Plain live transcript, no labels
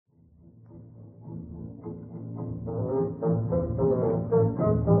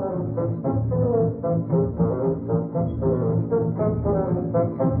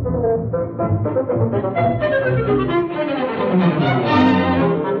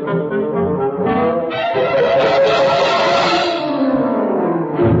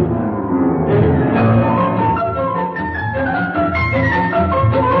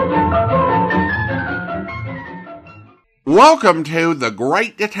Welcome to the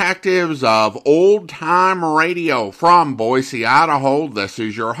Great Detectives of Old Time Radio from Boise, Idaho. This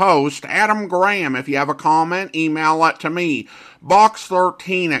is your host, Adam Graham. If you have a comment, email it to me,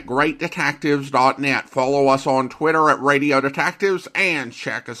 box13@greatdetectives.net. Follow us on Twitter at Radio Detectives and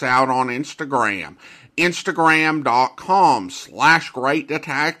check us out on Instagram, instagram.com/Great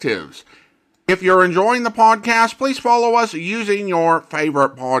Detectives. If you're enjoying the podcast, please follow us using your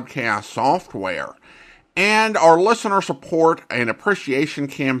favorite podcast software. And our listener support and appreciation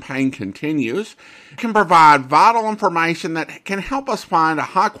campaign continues. It can provide vital information that can help us find a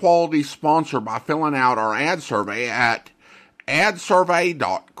high-quality sponsor by filling out our ad survey at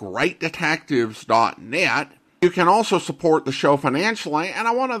adsurvey.greatdetectives.net. You can also support the show financially, and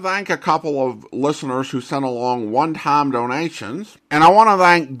I want to thank a couple of listeners who sent along one-time donations. And I want to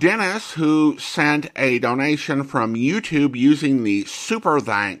thank Dennis, who sent a donation from YouTube using the Super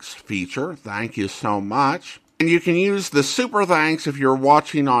Thanks feature. Thank you so much. And you can use the Super Thanks if you're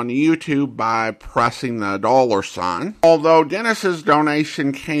watching on YouTube by pressing the $sign. Although Dennis's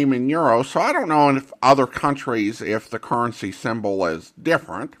donation came in euros, so I don't know if other countries, if the currency symbol is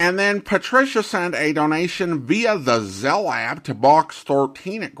different. And then Patricia sent a donation via the Zelle app to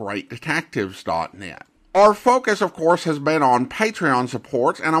box13@greatdetectives.net. Our focus, of course, has been on Patreon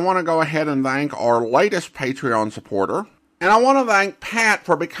supports, and I want to go ahead and thank our latest Patreon supporter. And I want to thank Pat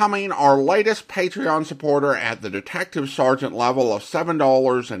for becoming our latest Patreon supporter at the Detective Sergeant level of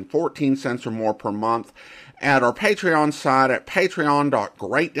 $7.14 or more per month at our Patreon site at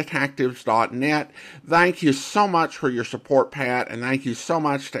patreon.greatdetectives.net. Thank you so much for your support, Pat, and thank you so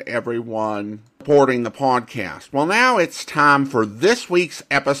much to everyone supporting the podcast. Well, now it's time for this week's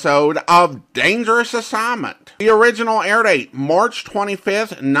episode of Dangerous Assignment. The original air date, March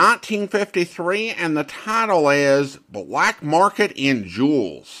 25th, 1953, and the title is Black Market in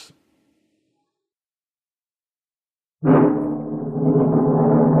Jewels.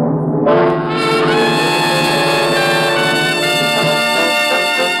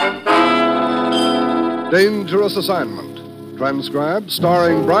 Dangerous Assignment. Transcribed,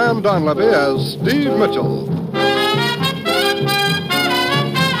 starring Brian Donlevy as Steve Mitchell.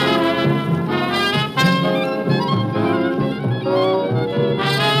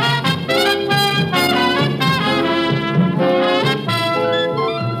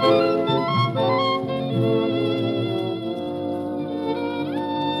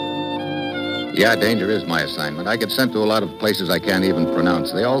 Yeah, danger is my assignment. I get sent to a lot of places I can't even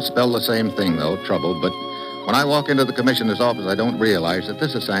pronounce. They all spell the same thing, though, trouble. But when I walk into the commissioner's office, I don't realize that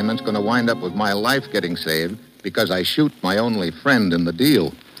this assignment's going to wind up with my life getting saved because I shoot my only friend in the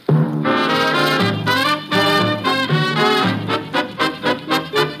deal.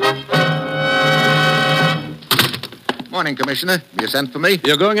 Morning, Commissioner. You sent for me?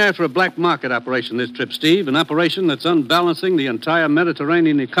 You're going after a black market operation this trip, Steve. An operation that's unbalancing the entire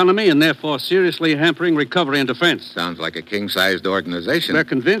Mediterranean economy and therefore seriously hampering recovery and defense. Sounds like a king-sized organization. They're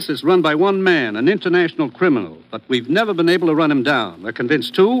convinced it's run by one man, an international criminal, but we've never been able to run him down. They're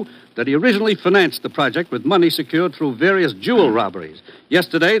convinced, too, that he originally financed the project with money secured through various jewel robberies.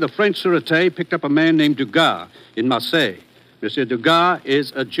 Yesterday, the French Sûreté picked up a man named Dugas in Marseille. Monsieur Dugas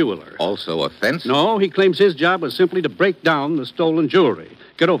is a jeweler. Also a fence? No, he claims his job was simply to break down the stolen jewelry.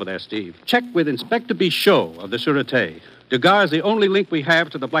 Get over there, Steve. Check with Inspector Bichot of the Sûreté. Dugas is the only link we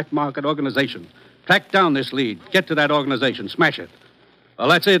have to the black market organization. Track down this lead. Get to that organization. Smash it. Well,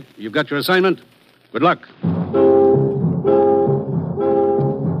 that's it. You've got your assignment. Good luck.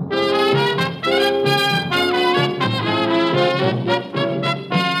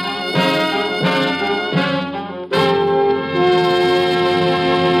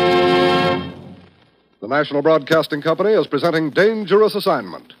 The National Broadcasting Company is presenting Dangerous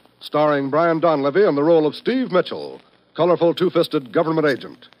Assignment, starring Brian Donlevy in the role of Steve Mitchell, colorful two-fisted government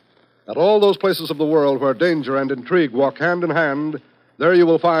agent. At all those places of the world where danger and intrigue walk hand in hand, there you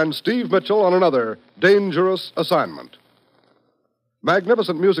will find Steve Mitchell on another Dangerous Assignment.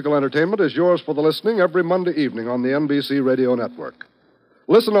 Magnificent musical entertainment is yours for the listening every Monday evening on the NBC Radio Network.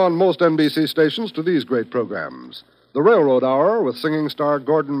 Listen on most NBC stations to these great programs: The Railroad Hour with singing star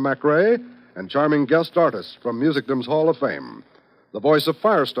Gordon MacRae and charming guest artists from Musicdom's Hall of Fame. The Voice of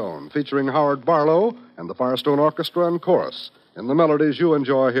Firestone, featuring Howard Barlow and the Firestone Orchestra and Chorus in the melodies you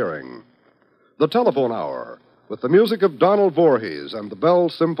enjoy hearing. The Telephone Hour, with the music of Donald Voorhees and the Bell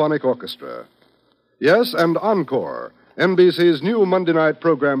Symphonic Orchestra. Yes, and Encore, NBC's new Monday night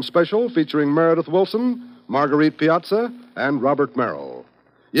program special featuring Meredith Wilson, Marguerite Piazza, and Robert Merrill.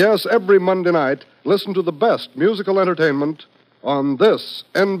 Yes, every Monday night, listen to the best musical entertainment on this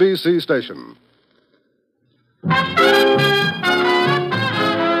NBC station.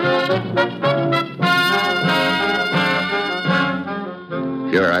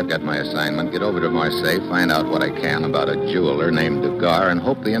 Sure, I've got my assignment. Get over to Marseille, find out what I can about a jeweler named Dugar, and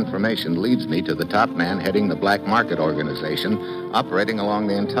hope the information leads me to the top man heading the black market organization operating along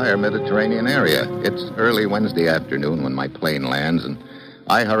the entire Mediterranean area. It's early Wednesday afternoon when my plane lands, and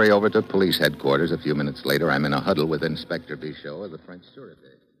I hurry over to police headquarters. A few minutes later, I'm in a huddle with Inspector Bichot of the French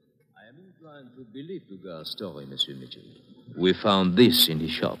Sûreté. I am inclined to believe Dugar's story, Monsieur Mitchell. We found this in the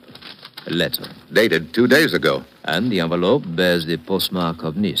shop. A letter. Dated 2 days ago. And the envelope bears the postmark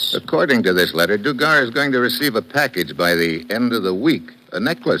of Nice. According to this letter, Dugar is going to receive a package by the end of the week. A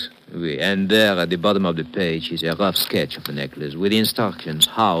necklace. Oui, and there at the bottom of the page is a rough sketch of the necklace with instructions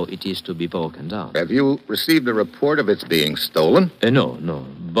how it is to be broken down. Have you received a report of its being stolen? No.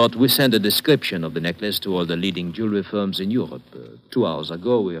 But we sent a description of the necklace to all the leading jewelry firms in Europe. 2 hours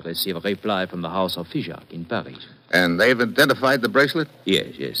ago, we received a reply from the house of Figeac in Paris. And they've identified the bracelet?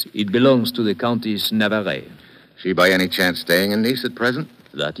 Yes. It belongs to the Countess Navarre. She by any chance staying in Nice at present?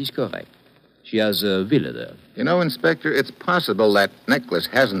 That is correct. She has a villa there. You know, Inspector, it's possible that necklace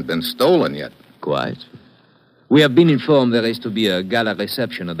hasn't been stolen yet. Quite. We have been informed there is to be a gala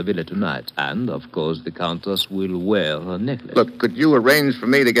reception at the villa tonight. And, of course, the Countess will wear her necklace. Look, could you arrange for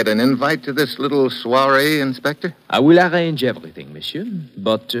me to get an invite to this little soiree, Inspector? I will arrange everything, monsieur.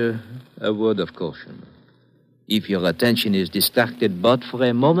 But a word of caution. If your attention is distracted but for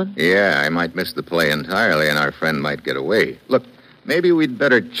a moment... Yeah, I might miss the play entirely and our friend might get away. Look, maybe we'd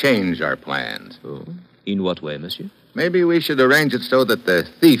better change our plans. Oh, in what way, monsieur? Maybe we should arrange it so that the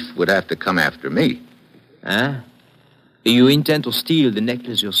thief would have to come after me. Ah? You intend to steal the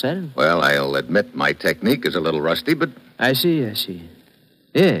necklace yourself? Well, I'll admit my technique is a little rusty, but... I see.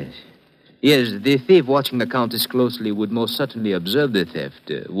 Yes, the thief watching the Countess closely would most certainly observe the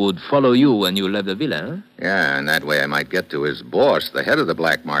theft. Would follow you when you left the villa, huh? Yeah, and that way I might get to his boss, the head of the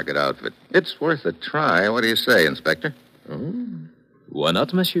black market outfit. It's worth a try. What do you say, Inspector? Oh. Why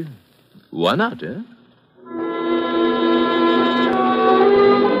not, monsieur? Why not, eh?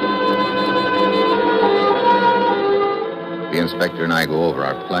 The inspector and I go over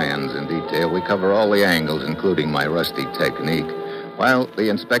our plans in detail. We cover all the angles, including my rusty technique. While the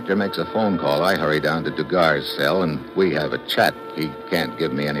inspector makes a phone call, I hurry down to Dugar's cell, and we have a chat. He can't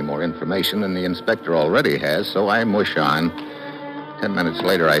give me any more information than the inspector already has, so I mush on. 10 minutes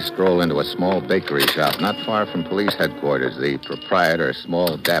later, I stroll into a small bakery shop not far from police headquarters. The proprietor, a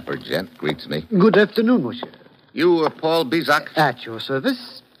small, dapper gent, greets me. Good afternoon, monsieur. You, Paul Bizac? At your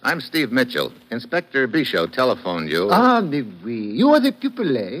service. I'm Steve Mitchell. Inspector Bichot telephoned you. Ah, mais oui. You are the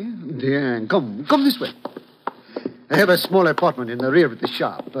pupil, eh? Bien, come this way. I have a small apartment in the rear of the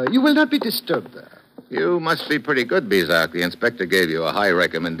shop. You will not be disturbed there. You must be pretty good, Bizac. The inspector gave you a high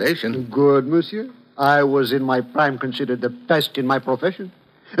recommendation. Good, monsieur. I was in my prime considered the best in my profession.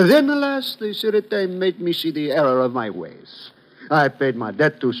 Then, alas, the Sûreté made me see the error of my ways. I paid my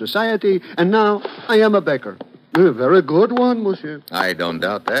debt to society, and now I am a baker. A very good one, monsieur. I don't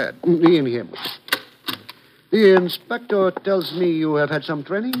doubt that. In here, monsieur. The inspector tells me you have had some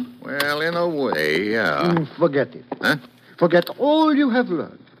training? Well, in a way, yeah. Forget it. Huh? Forget all you have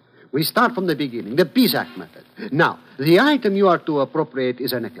learned. We start from the beginning, the Bizac method. Now, the item you are to appropriate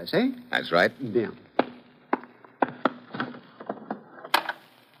is a necklace, eh? That's right. Bien.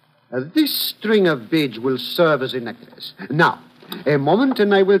 This string of beads will serve as a necklace. Now, a moment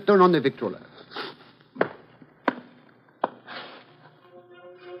and I will turn on the victrola.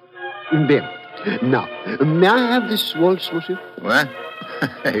 Bien. Now, may I have this waltz, monsieur? What?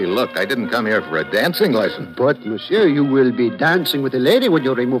 Hey, look, I didn't come here for a dancing lesson. But, monsieur, you will be dancing with a lady when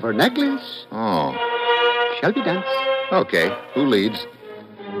you remove her necklace. Oh. Shall we dance? Okay. Who leads?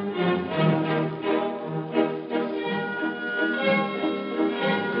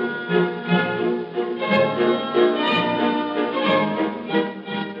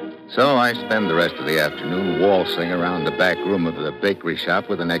 So I spend the rest of the afternoon waltzing around the back room of the bakery shop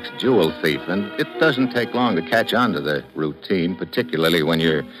with the next jewel thief, and it doesn't take long to catch on to the routine, particularly when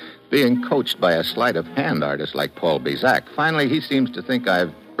you're being coached by a sleight of hand artist like Paul Bizac. Finally, he seems to think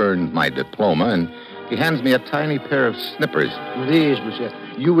I've earned my diploma, and he hands me a tiny pair of snippers. These, monsieur,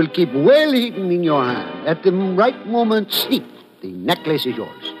 you will keep well hidden in your hand. At the right moment, snip. The necklace is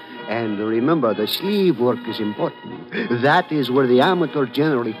yours. And remember, the sleeve work is important. That is where the amateur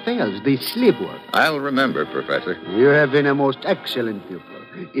generally fails, the sleeve work. I'll remember, Professor. You have been a most excellent pupil.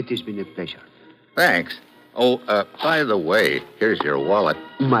 It has been a pleasure. Thanks. Oh, by the way, here's your wallet.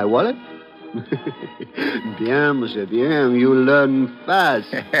 My wallet? Bien, monsieur, bien. You learn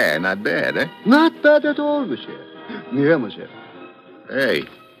fast. Not bad, eh? Not bad at all, monsieur. Here, monsieur. Hey,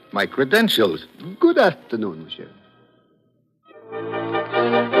 my credentials. Good afternoon, monsieur.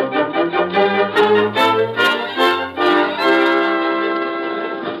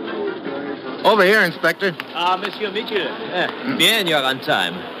 Over here, Inspector. Monsieur Mitchell. Bien, you're on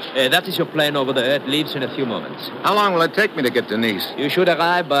time. That is your plane over there. It leaves in a few moments. How long will it take me to get to Nice? You should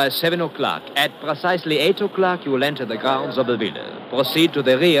arrive by 7 o'clock. At precisely 8 o'clock, you will enter the grounds of the villa. Proceed to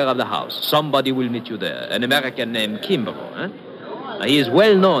the rear of the house. Somebody will meet you there. An American named Kimbrough. He is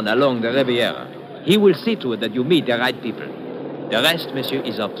well known along the Riviera. He will see to it that you meet the right people. The rest, monsieur,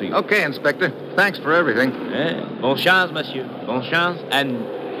 is up to you. Okay, Inspector. Thanks for everything. Bon chance, monsieur. Bon chance.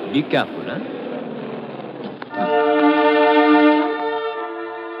 And be careful,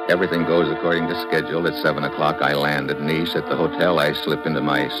 Everything goes according to schedule. At 7 o'clock, I land at Nice. At the hotel, I slip into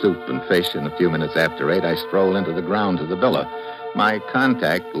my soup and fish, and a few minutes after 8, I stroll into the grounds of the villa. My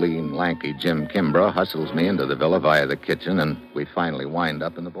contact, lean, lanky Jim Kimbrough, hustles me into the villa via the kitchen, and we finally wind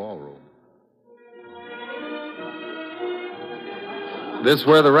up in the ballroom. This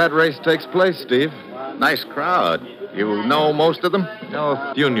where the rat race takes place, Steve. Nice crowd. You know most of them? Know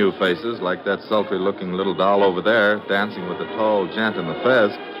a few new faces, like that sultry-looking little doll over there, dancing with the tall gent in the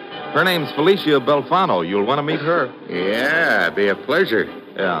fez. Her name's Felicia Belfano. You'll want to meet her. Yeah, be a pleasure.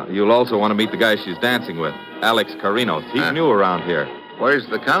 Yeah, you'll also want to meet the guy she's dancing with, Alex Carinos. He's new around here. Where's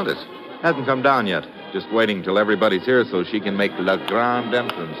the Countess? Hasn't come down yet. Just waiting till everybody's here so she can make la grande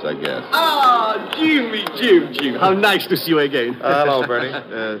entrance, I guess. Jim. How nice to see you again. Hello, Bertie.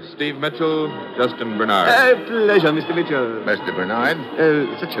 Steve Mitchell, Justin Bernard. Pleasure, Mr. Mitchell. Mr. Bernard?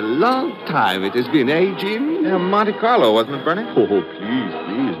 Such a long time it has been, eh, Jim? Yeah, Monte Carlo, wasn't it, Bernie? Oh, please.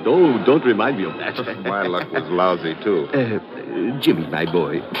 Don't remind me of that. My luck was lousy, too. Jimmy, my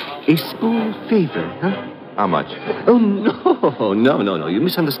boy, a small favor, huh? How much? Oh, no. You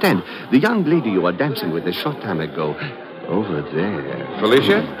misunderstand. The young lady you were dancing with a short time ago, over there.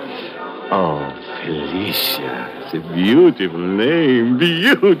 Felicia? Oh, Felicia. It's a beautiful name.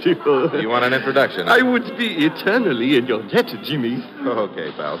 Beautiful. You want an introduction? I would be eternally in your debt, Jimmy.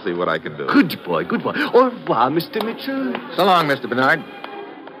 Okay, pal. See what I can do. Good boy. Au revoir, Mr. Mitchell. So long, Mr. Bernard.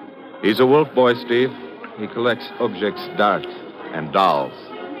 He's a wolf boy, Steve. He collects objects d'art and dolls.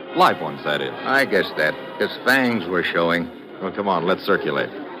 Live ones, that is. I guess that. His fangs were showing. Well, come on, let's circulate.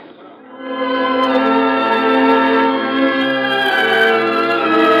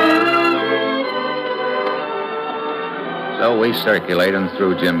 So we circulate, and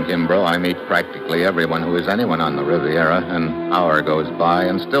through Jim Kimbrough, I meet practically everyone who is anyone on the Riviera. An hour goes by,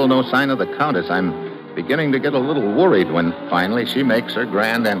 and still no sign of the Countess. I'm beginning to get a little worried when finally she makes her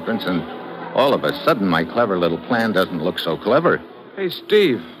grand entrance, and all of a sudden my clever little plan doesn't look so clever. Hey,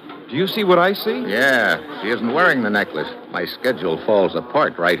 Steve, do you see what I see? Yeah, she isn't wearing the necklace. My schedule falls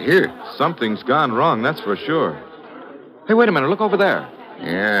apart right here. Something's gone wrong, that's for sure. Hey, wait a minute, look over there.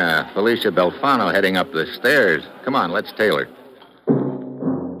 Yeah, Felicia Belfano heading up the stairs. Come on, let's tail her.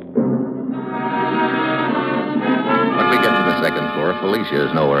 When we get to the second floor, Felicia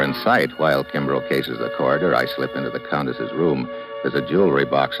is nowhere in sight. While Kimbrough cases the corridor, I slip into the Countess's room. There's a jewelry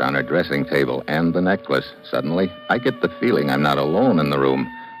box on her dressing table and the necklace. Suddenly, I get the feeling I'm not alone in the room.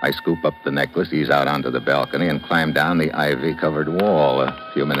 I scoop up the necklace, ease out onto the balcony, and climb down the ivy-covered wall.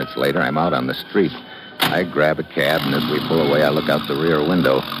 A few minutes later, I'm out on the street. I grab a cab, and as we pull away, I look out the rear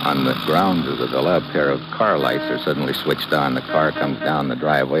window. On the grounds of the villa, a pair of car lights are suddenly switched on. The car comes down the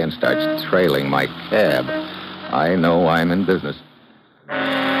driveway and starts trailing my cab. I know I'm in business.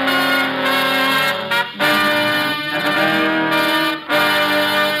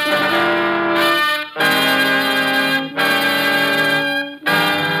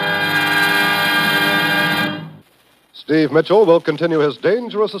 Steve Mitchell will continue his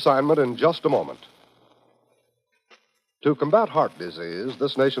dangerous assignment in just a moment. To combat heart disease,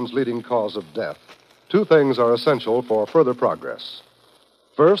 this nation's leading cause of death, two things are essential for further progress.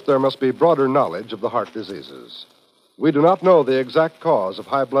 First, there must be broader knowledge of the heart diseases. We do not know the exact cause of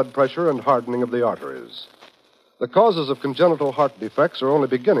high blood pressure and hardening of the arteries. The causes of congenital heart defects are only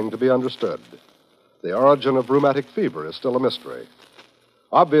beginning to be understood. The origin of rheumatic fever is still a mystery.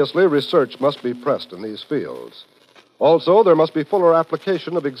 Obviously, research must be pressed in these fields. Also, there must be fuller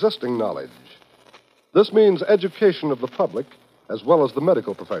application of existing knowledge. This means education of the public as well as the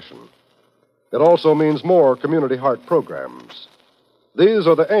medical profession. It also means more community heart programs. These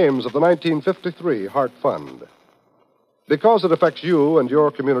are the aims of the 1953 Heart Fund. Because it affects you and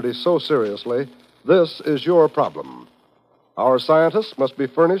your community so seriously, this is your problem. Our scientists must be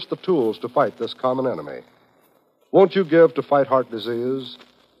furnished the tools to fight this common enemy. Won't you give to fight heart disease?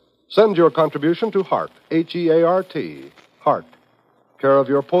 Send your contribution to HEART, H-E-A-R-T, HEART, care of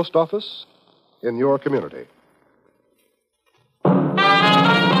your post office in your community.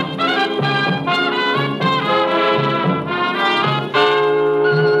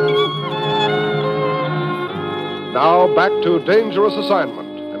 Now back to Dangerous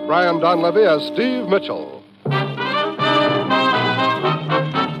Assignment. Brian Donlevy as Steve Mitchell.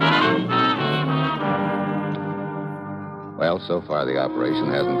 Well, so far the operation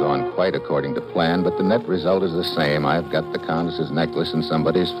hasn't gone quite according to plan, but the net result is the same. I've got the Countess's necklace and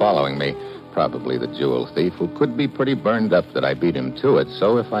somebody's following me. Probably the jewel thief, who could be pretty burned up that I beat him to it.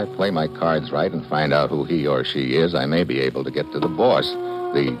 So if I play my cards right and find out who he or she is, I may be able to get to the boss,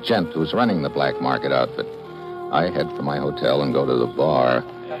 the gent who's running the black market outfit. I head for my hotel and go to the bar.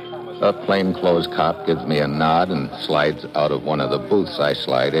 A plainclothes cop gives me a nod and slides out of one of the booths. I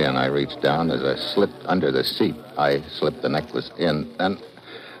slide in. I reach down. There's a slit under the seat. I slip the necklace in, and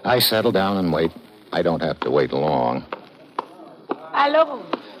I settle down and wait. I don't have to wait long. Hello.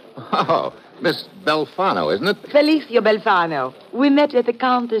 Oh, Miss Belfano, isn't it? Felicia Belfano. We met at the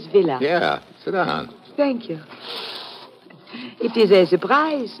Countess Villa. Yeah, sit down. Thank you. It is a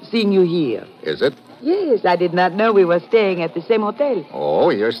surprise seeing you here. Is it? Yes, I did not know we were staying at the same hotel.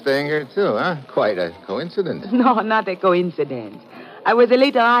 Oh, you're staying here too, huh? Quite a coincidence. No, not a coincidence. I was a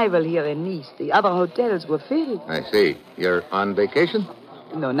late arrival here in Nice. The other hotels were filled. I see. You're on vacation?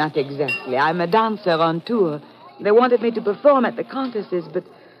 No, not exactly. I'm a dancer on tour. They wanted me to perform at the Countess's, but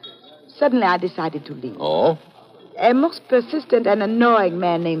suddenly I decided to leave. Oh? A most persistent and annoying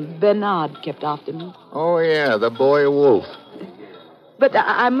man named Bernard kept after me. Oh, yeah, the boy wolf. But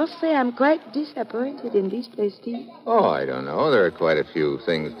I must say I'm quite disappointed in this place, Steve. Oh, I don't know. There are quite a few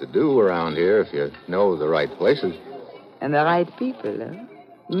things to do around here if you know the right places. And the right people, huh?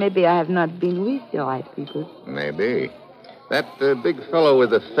 Maybe I have not been with the right people. Maybe. That big fellow with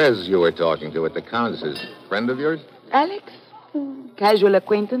the fez you were talking to at the Countess's, friend of yours? Alex? Casual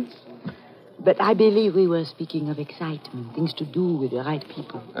acquaintance. But I believe we were speaking of excitement, things to do with the right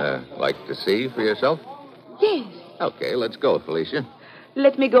people. Like to see for yourself? Yes. Okay, let's go, Felicia.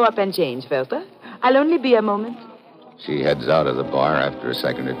 Let me go up and change first, huh? I'll only be a moment. She heads out of the bar. After a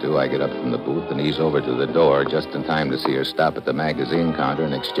second or two, I get up from the booth and ease over to the door just in time to see her stop at the magazine counter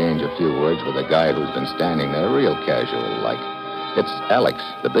and exchange a few words with a guy who's been standing there real casual like. It's Alex,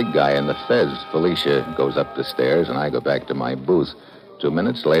 the big guy in the fez. Felicia goes up the stairs and I go back to my booth. 2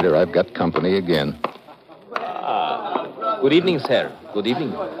 minutes later, I've got company again. Good evening, sir. Good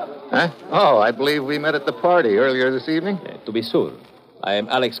evening. Huh? Oh, I believe we met at the party earlier this evening. To be sure. I am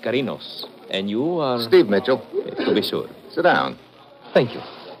Alex Carinos. And you are... Steve Mitchell. To be sure. Sit down. Thank you.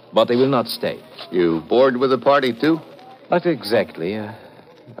 But I will not stay. You bored with the party, too? Not exactly. I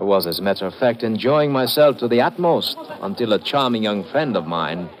was, as a matter of fact, enjoying myself to the utmost until a charming young friend of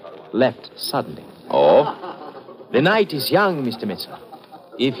mine left suddenly. Oh? The night is young, Mr. Mitchell.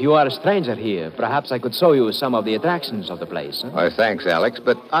 If you are a stranger here, perhaps I could show you some of the attractions of the place. Huh? Well, thanks, Alex,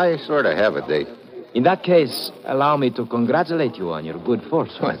 but I sort of have a date. In that case, allow me to congratulate you on your good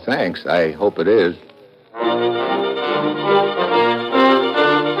fortune. Well, thanks. I hope it is.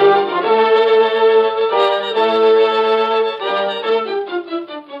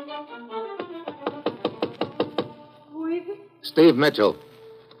 Who is it? Steve Mitchell.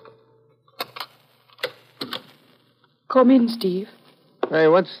 Come in, Steve. Hey,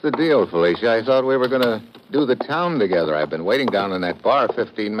 what's the deal, Felicia? I thought we were going to do the town together. I've been waiting down in that bar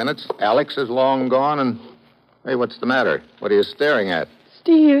 15 minutes. Alex is long gone, and... Hey, what's the matter? What are you staring at?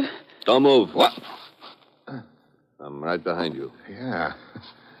 Steve. Don't move. What? I'm right behind you. Yeah.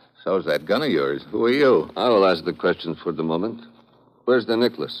 So's that gun of yours. Who are you? I will ask the questions for the moment. Where's the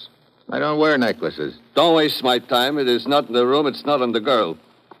necklace? I don't wear necklaces. Don't waste my time. It is not in the room. It's not on the girl.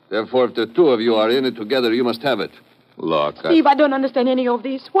 Therefore, if the two of you are in it together, you must have it. Look, Steve, I don't understand any of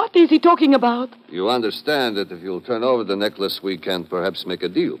this. What is he talking about? You understand that if you'll turn over the necklace, we can perhaps make a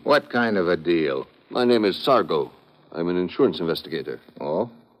deal. What kind of a deal? My name is Sargo. I'm an insurance investigator. Oh?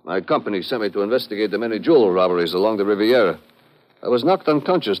 My company sent me to investigate the many jewel robberies along the Riviera. I was knocked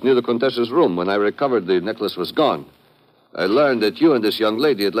unconscious near the Contessa's room. When I recovered, the necklace was gone. I learned that you and this young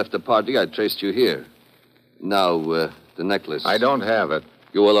lady had left the party. I traced you here. Now, the necklace. I don't have it.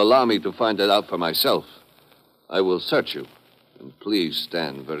 You will allow me to find it out for myself. I will search you. And please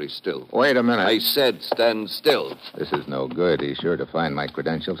stand very still. Wait a minute. I said stand still. This is no good. He's sure to find my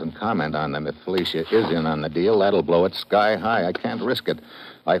credentials and comment on them. If Felicia is in on the deal, that'll blow it sky high. I can't risk it.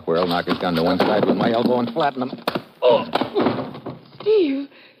 I whirl, knock his gun to one side with my elbow and flatten him. Oh! Steve,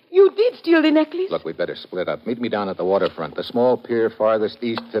 you did steal the necklace? Look, we better split up. Meet me down at the waterfront. The small pier farthest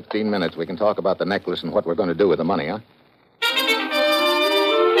east, 15 minutes. We can talk about the necklace and what we're going to do with the money, huh?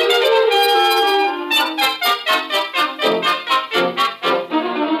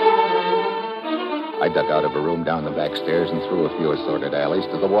 I duck out of a room down the back stairs and through a few assorted alleys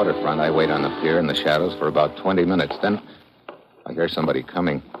to the waterfront. I wait on the pier in the shadows for about 20 minutes. Then I hear somebody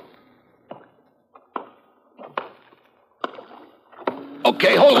coming.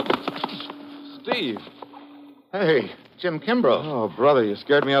 Okay, hold it. Steve. Hey, Jim Kimbrough. Oh, brother, you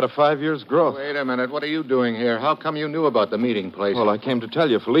scared me out of 5 years' growth. Wait a minute. What are you doing here? How come you knew about the meeting place? Well, I came to tell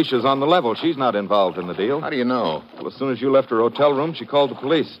you, Felicia's on the level. She's not involved in the deal. How do you know? Well, as soon as you left her hotel room, she called the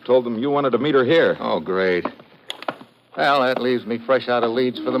police. Told them you wanted to meet her here. Oh, great. Well, that leaves me fresh out of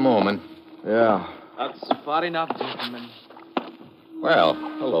Leeds for the moment. Yeah. That's far enough, gentlemen. Well,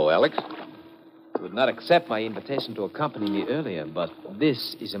 hello, Alex. You would not accept my invitation to accompany me earlier, but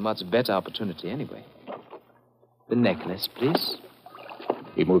this is a much better opportunity anyway. The necklace, please.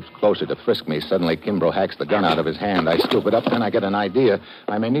 He moves closer to frisk me. Suddenly, Kimbrough hacks the gun out of his hand. I scoop it up, then I get an idea.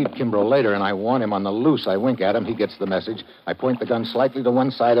 I may need Kimbrough later, and I want him on the loose. I wink at him. He gets the message. I point the gun slightly to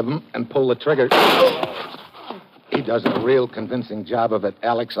one side of him and pull the trigger. He does a real convincing job of it.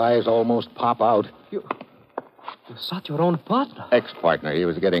 Alex's eyes almost pop out. You shot your own partner. Ex-partner. He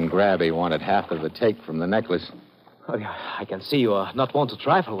was getting grabby, wanted half of the take from the necklace. Oh, yeah, I can see you are not one to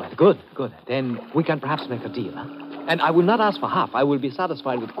trifle with. Good. Then we can perhaps make a deal, huh? And I will not ask for half. I will be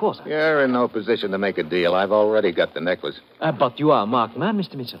satisfied with quarter. You're in no position to make a deal. I've already got the necklace. But you are a marked man,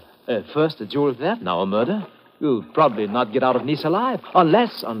 Mr. Mitchell. First a jewel theft, now a murder. You'll probably not get out of Nice alive.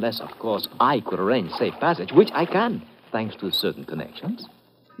 Unless, of course, I could arrange safe passage, which I can, thanks to certain connections.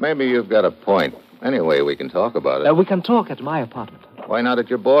 Maybe you've got a point. Anyway, we can talk about it. We can talk at my apartment. Why not at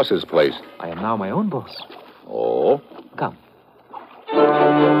your boss's place? I am now my own boss. Oh? Come.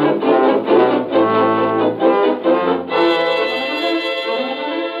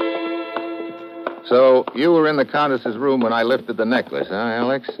 So, you were in the Countess's room when I lifted the necklace, huh,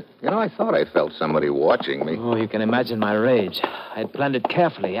 Alex? You know, I thought I felt somebody watching me. Oh, you can imagine my rage. I had planned it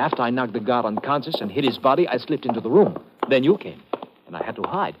carefully. After I knocked the guard unconscious and hit his body, I slipped into the room. Then you came, and I had to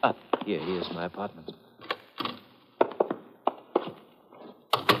hide. Here's my apartment.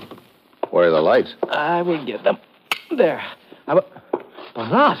 Where are the lights? I will get them. There.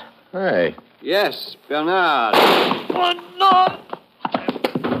 Bernard. Hey. Yes, Bernard. Bernard!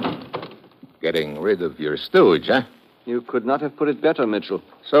 Getting rid of your stooge, huh? You could not have put it better, Mitchell.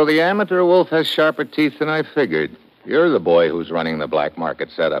 So the amateur wolf has sharper teeth than I figured. You're the boy who's running the black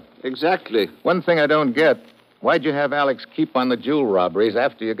market setup. Exactly. One thing I don't get, why'd you have Alex keep on the jewel robberies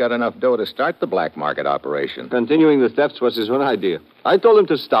after you got enough dough to start the black market operation? Continuing the thefts was his own idea. I told him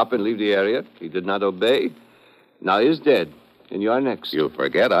to stop and leave the area. He did not obey. Now he's dead, and you are next. You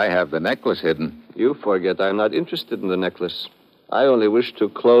forget I have the necklace hidden. You forget I'm not interested in the necklace. I only wish to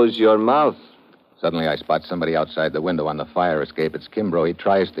close your mouth. Suddenly, I spot somebody outside the window on the fire escape. It's Kimbrough. He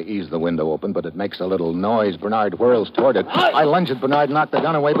tries to ease the window open, but it makes a little noise. Bernard whirls toward it. I lunge at Bernard, knock the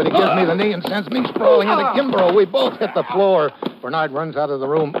gun away, but he gives me the knee and sends me sprawling into Kimbrough. We both hit the floor. Bernard runs out of the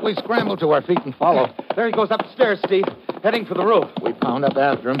room. We scramble to our feet and follow. There he goes up the stairs, Steve, heading for the roof. We pound up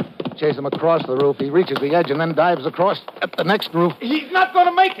after him, chase him across the roof. He reaches the edge and then dives across at the next roof. He's not going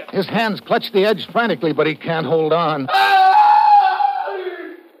to make it. His hands clutch the edge frantically, but he can't hold on.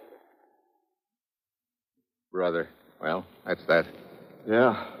 Brother. Well, that's that.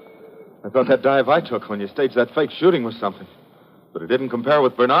 Yeah. I thought that dive I took when you staged that fake shooting was something. But it didn't compare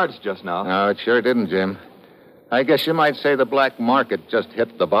with Bernard's just now. No, it sure didn't, Jim. I guess you might say the black market just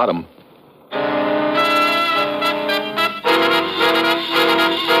hit the bottom.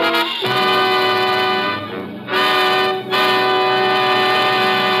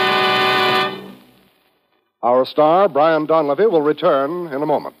 Our star, Brian Donlevy, will return in a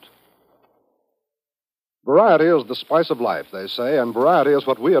moment. Variety is the spice of life, they say, and variety is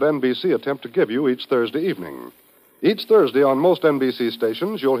what we at NBC attempt to give you each Thursday evening. Each Thursday on most NBC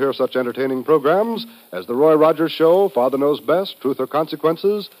stations, you'll hear such entertaining programs as The Roy Rogers Show, Father Knows Best, Truth or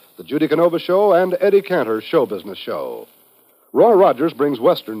Consequences, The Judy Canova Show, and Eddie Cantor's Show Business Show. Roy Rogers brings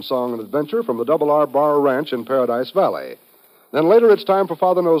Western song and adventure from the Double R Bar Ranch in Paradise Valley. Then later it's time for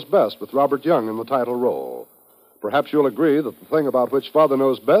Father Knows Best with Robert Young in the title role. Perhaps you'll agree that the thing about which Father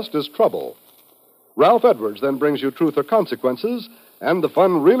knows best is trouble. Ralph Edwards then brings you Truth or Consequences, and the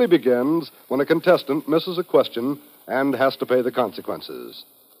fun really begins when a contestant misses a question and has to pay the consequences.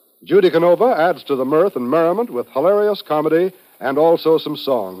 Judy Canova adds to the mirth and merriment with hilarious comedy and also some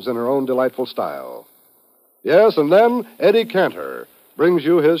songs in her own delightful style. Yes, and then Eddie Cantor brings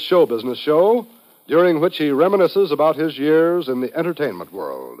you his show business show, during which he reminisces about his years in the entertainment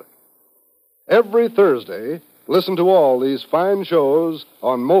world. Every Thursday, listen to all these fine shows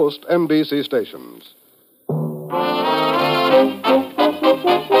on most NBC stations.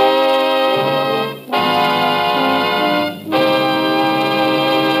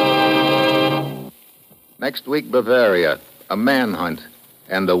 Next week, Bavaria, a manhunt,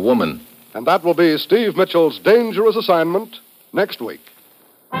 and a woman. And that will be Steve Mitchell's Dangerous Assignment next week.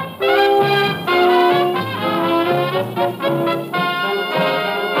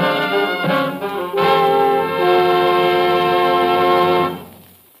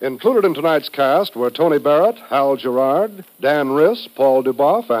 Included in tonight's cast were Tony Barrett, Hal Gerard, Dan Riss, Paul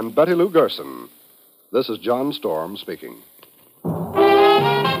Duboff, and Betty Lou Gerson. This is John Storm speaking.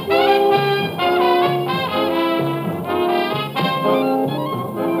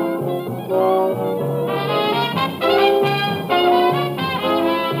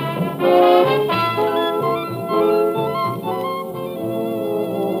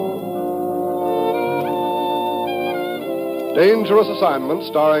 Dangerous Assignment,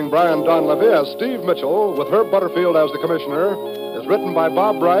 starring Brian Donlevy as Steve Mitchell, with Herb Butterfield as the commissioner, is written by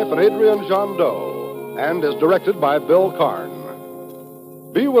Bob Reif and Adrian Jondeau, and is directed by Bill Karn.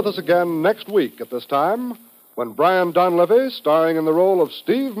 Be with us again next week at this time, when Brian Donlevy, starring in the role of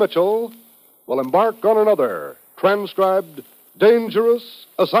Steve Mitchell, will embark on another transcribed Dangerous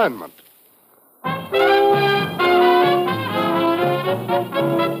Assignment.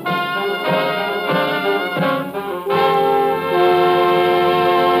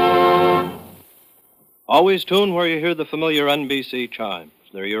 Always tune where you hear the familiar NBC chimes.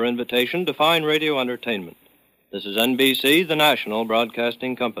 They're your invitation to fine radio entertainment. This is NBC, the national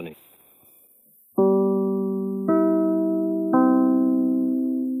broadcasting company.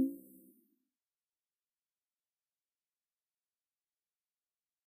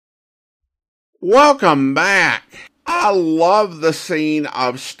 Welcome back. I love the scene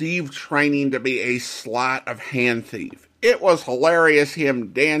of Steve training to be a sleight of hand thief. It was hilarious, him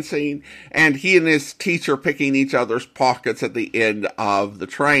dancing, and he and his teacher picking each other's pockets at the end of the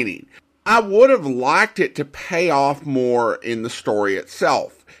training. I would have liked it to pay off more in the story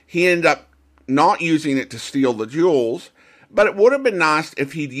itself. He ended up not using it to steal the jewels, but it would have been nice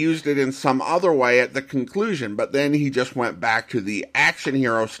if he'd used it in some other way at the conclusion, but then he just went back to the action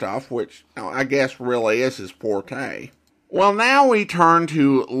hero stuff, which I guess really is his forte. Well, now we turn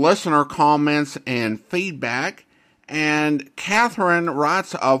to listener comments and feedback. And Catherine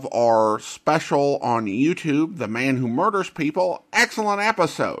writes of our special on YouTube, The Man Who Murders People. Excellent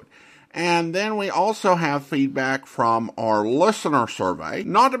episode. And then we also have feedback from our listener survey,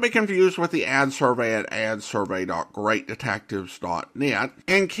 not to be confused with the ad survey at adsurvey.greatdetectives.net.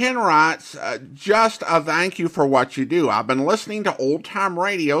 And Ken writes, just a thank you for what you do. I've been listening to old-time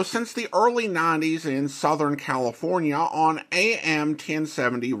radio since the early 90s in Southern California on AM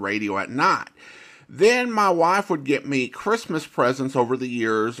 1070 radio at night. Then my wife would get me Christmas presents over the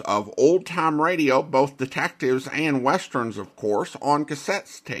years of old-time radio, both detectives and westerns, of course, on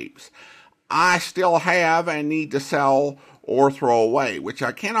cassette tapes. I still have and need to sell or throw away, which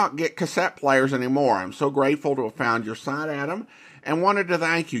I cannot get cassette players anymore. I'm so grateful to have found your site, Adam, and wanted to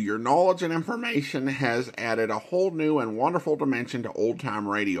thank you. Your knowledge and information has added a whole new and wonderful dimension to old-time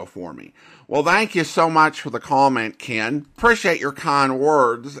radio for me. Well, thank you so much for the comment, Ken. Appreciate your kind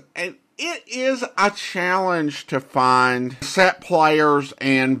words. And it is a challenge to find cassette players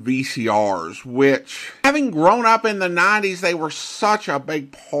and VCRs, which, having grown up in the 90s, they were such a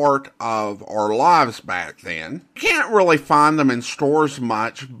big part of our lives back then. You can't really find them in stores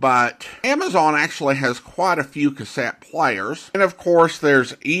much, but Amazon actually has quite a few cassette players. And of course,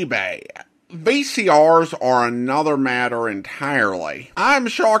 there's eBay. VCRs are another matter entirely. I'm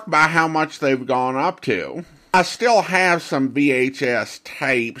shocked by how much they've gone up to. I still have some VHS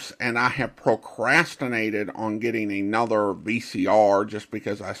tapes, and I have procrastinated on getting another VCR just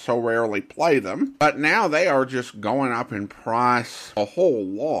because I so rarely play them. But now they are just going up in price a whole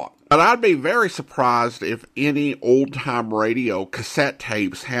lot. But I'd be very surprised if any old-time radio cassette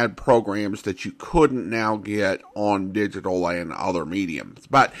tapes had programs that you couldn't now get on digital and other mediums.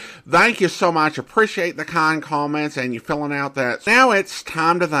 But thank you so much. Appreciate the kind comments and you filling out that. Now it's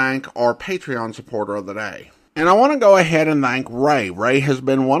time to thank our Patreon supporter of the day. And I want to go ahead and thank Ray. Ray has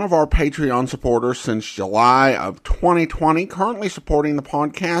been one of our Patreon supporters since July of 2020, currently supporting the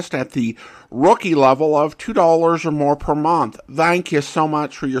podcast at the rookie level of $2 or more per month. Thank you so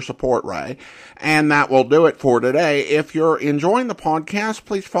much for your support, Ray. And that will do it for today. If you're enjoying the podcast,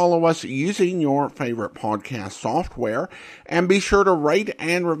 please follow us using your favorite podcast software. And be sure to rate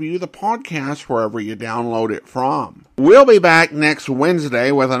and review the podcast wherever you download it from. We'll be back next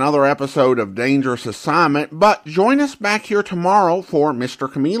Wednesday with another episode of Dangerous Assignment, but join us back here tomorrow for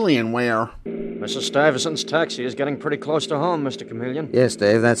Mr. Chameleon, where... Mrs. Stuyvesant's taxi is getting pretty close to home, Mr. Chameleon. Yes,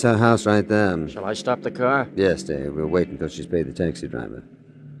 Dave, that's her house right there. Shall I stop the car? Yes, Dave, we'll wait until she's paid the taxi driver.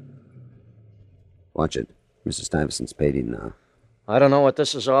 Watch it. Mrs. Stuyvesant's paid in now. I don't know what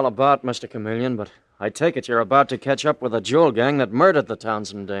this is all about, Mr. Chameleon, but I take it you're about to catch up with a jewel gang that murdered the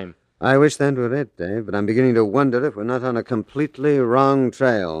Townsend dame. I wish that were it, Dave, but I'm beginning to wonder if we're not on a completely wrong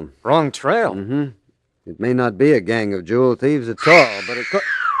trail. Wrong trail? Mm-hmm. It may not be a gang of jewel thieves at all, but it could...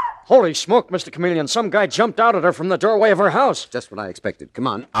 Holy smoke, Mr. Chameleon. Some guy jumped out at her from the doorway of her house. Just what I expected. Come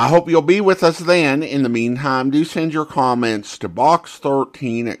on. I hope you'll be with us then. In the meantime, do send your comments to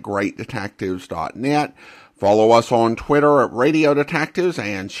box13@greatdetectives.net. Follow us on Twitter at Radio Detectives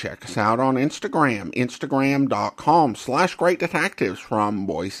and check us out on Instagram, instagram.com/greatdetectives from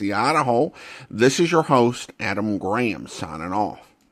Boise, Idaho. This is your host, Adam Graham, signing off.